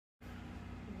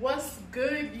What's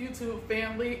good, YouTube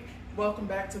family? Welcome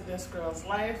back to This Girl's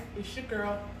Life. It's your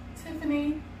girl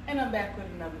Tiffany, and I'm back with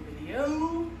another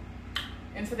video.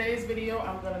 In today's video,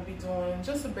 I'm going to be doing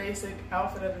just a basic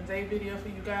outfit of the day video for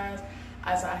you guys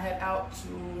as I head out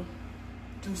to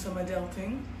do some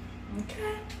adulting.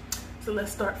 Okay, so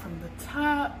let's start from the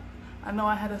top. I know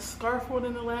I had a scarf on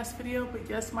in the last video, but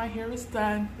yes, my hair is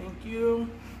done. Thank you.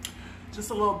 Just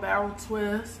a little barrel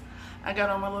twist. I got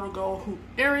on my little gold hoop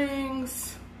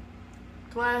earrings,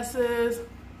 glasses,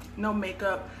 no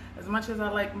makeup. As much as I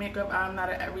like makeup, I'm not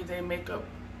an everyday makeup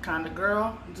kind of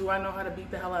girl. Do I know how to beat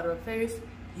the hell out of a face?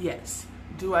 Yes.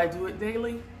 Do I do it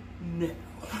daily? No.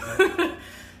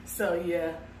 So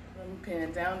yeah, let me pan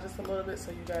it down just a little bit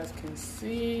so you guys can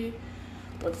see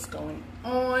what's going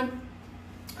on.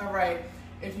 All right,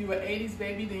 if you were 80s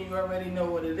baby, then you already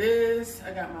know what it is.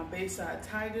 I got my Bayside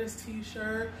Tigers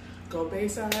t-shirt. Go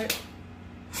Bayside.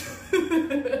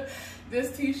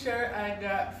 This t-shirt I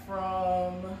got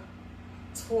from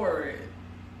Torrid,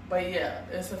 but yeah,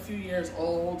 it's a few years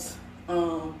old,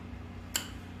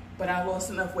 but I lost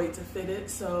enough weight to fit it,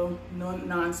 so no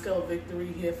non-scale victory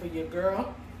here for your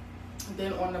girl.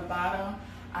 Then on the bottom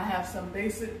I have some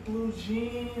basic blue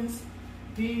jeans.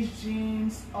 These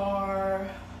jeans are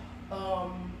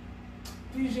from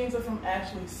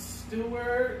Ashley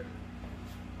Stewart.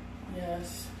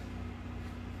 Yes.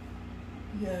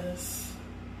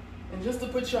 And just to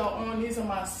put y'all on, these are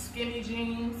my skinny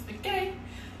jeans, okay?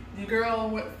 The girl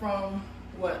went from,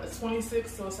 what, a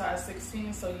 26 to a size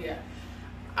 16, so yeah.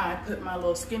 I put my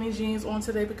little skinny jeans on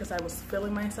today because I was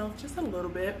feeling myself just a little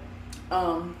bit.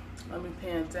 Let me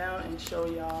pan down and show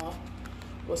y'all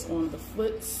what's on the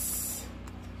foots.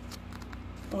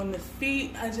 On the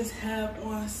feet, I just have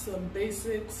on some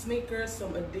basic sneakers,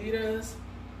 some Adidas,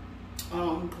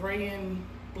 gray and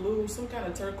blue, some kind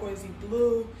of turquoisey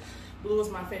blue. Blue is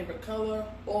my favorite color,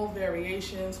 all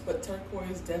variations, but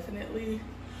turquoise definitely.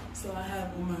 So I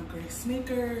have on my gray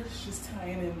sneakers, just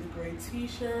tying in the gray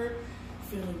t-shirt,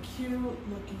 feeling cute,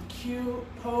 looking cute,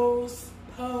 pose,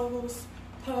 pose,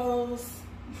 pose.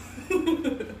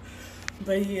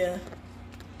 But yeah.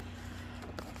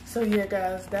 So yeah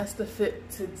guys, that's the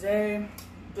fit today.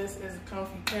 This is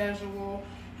comfy casual,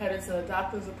 headed to a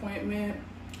doctor's appointment.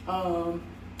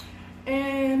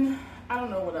 And I don't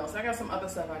know what else. I got some other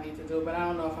stuff I need to do, but I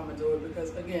don't know if I'm gonna do it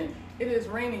because again, it is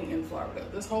raining in Florida.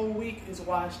 This whole week is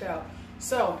washed out.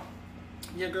 So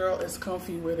your girl is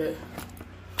comfy with it.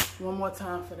 One more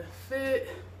time for the fit.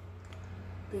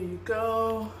 There you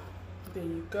go. There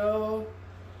you go.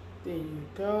 There you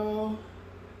go.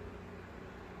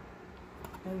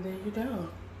 And there you go.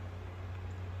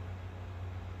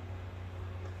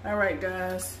 All right,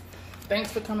 guys. Thanks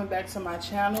for coming back to my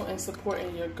channel and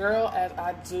supporting your girl as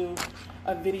I do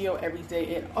a video every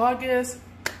day in August.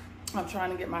 I'm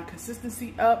trying to get my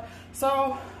consistency up.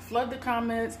 So flood the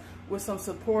comments with some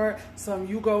support, some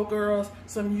you go girls,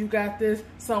 some you got this,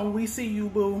 some we see you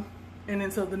boo. And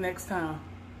until the next time,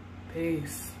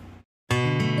 peace.